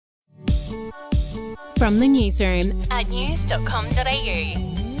From the newsroom at news.com.au.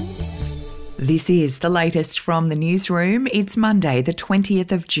 This is the latest from the newsroom. It's Monday, the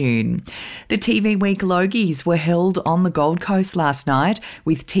 20th of June. The TV Week Logies were held on the Gold Coast last night,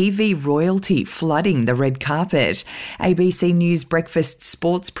 with TV royalty flooding the red carpet. ABC News breakfast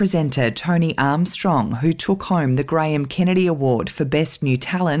sports presenter Tony Armstrong, who took home the Graham Kennedy Award for Best New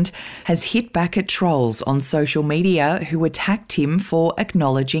Talent, has hit back at trolls on social media who attacked him for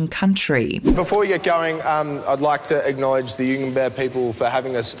acknowledging country. Before we get going, I'd like to acknowledge the Yungan people for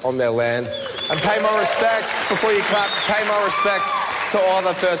having us on their land. And pay my respect, before you clap, pay my respect to all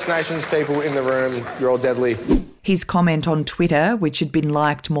the First Nations people in the room. You're all deadly. His comment on Twitter, which had been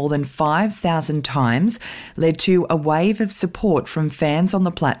liked more than 5,000 times, led to a wave of support from fans on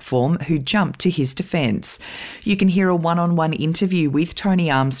the platform who jumped to his defence. You can hear a one-on-one interview with Tony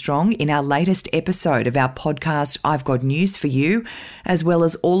Armstrong in our latest episode of our podcast, I've Got News for You, as well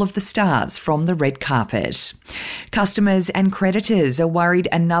as all of the stars from the red carpet. Customers and creditors are worried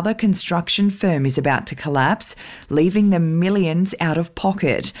another construction firm is about to collapse, leaving them millions out of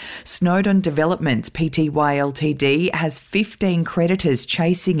pocket. Snowdon Developments Pty Ltd has 15 creditors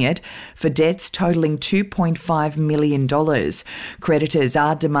chasing it for debts totalling $2.5 million. Creditors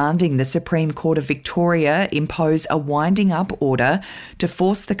are demanding the Supreme Court of Victoria impose a winding up order to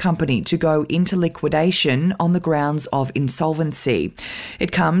force the company to go into liquidation on the grounds of insolvency.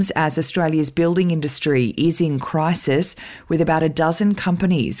 It comes as Australia's building industry is in crisis, with about a dozen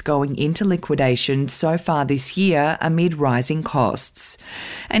companies going into liquidation so far this year amid rising costs.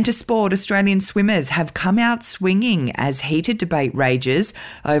 And to sport, Australian swimmers have come out swinging as heated debate rages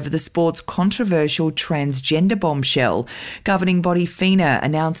over the sport's controversial transgender bombshell. Governing body FINA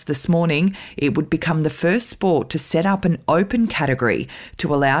announced this morning it would become the first sport to set up an open category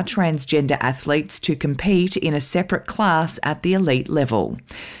to allow transgender athletes to compete in a separate class at the elite level.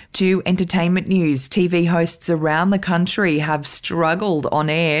 To entertainment news, TV hosts around the country have struggled on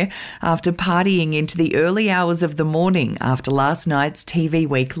air after partying into the early hours of the morning after last night's TV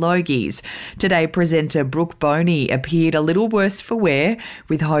Week Logies. Today, presenter Brooke Boney appeared a little worse for wear,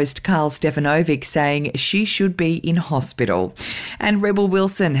 with host Karl Stefanovic saying she should be in hospital. And Rebel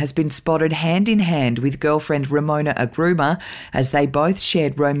Wilson has been spotted hand in hand with girlfriend Ramona Agruma as they both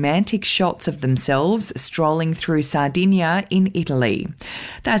shared romantic shots of themselves strolling through Sardinia in Italy.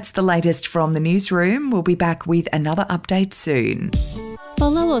 That's the latest from the newsroom. We'll be back with another update soon.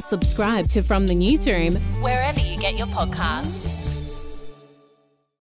 Follow or subscribe to From the Newsroom wherever you get your podcasts.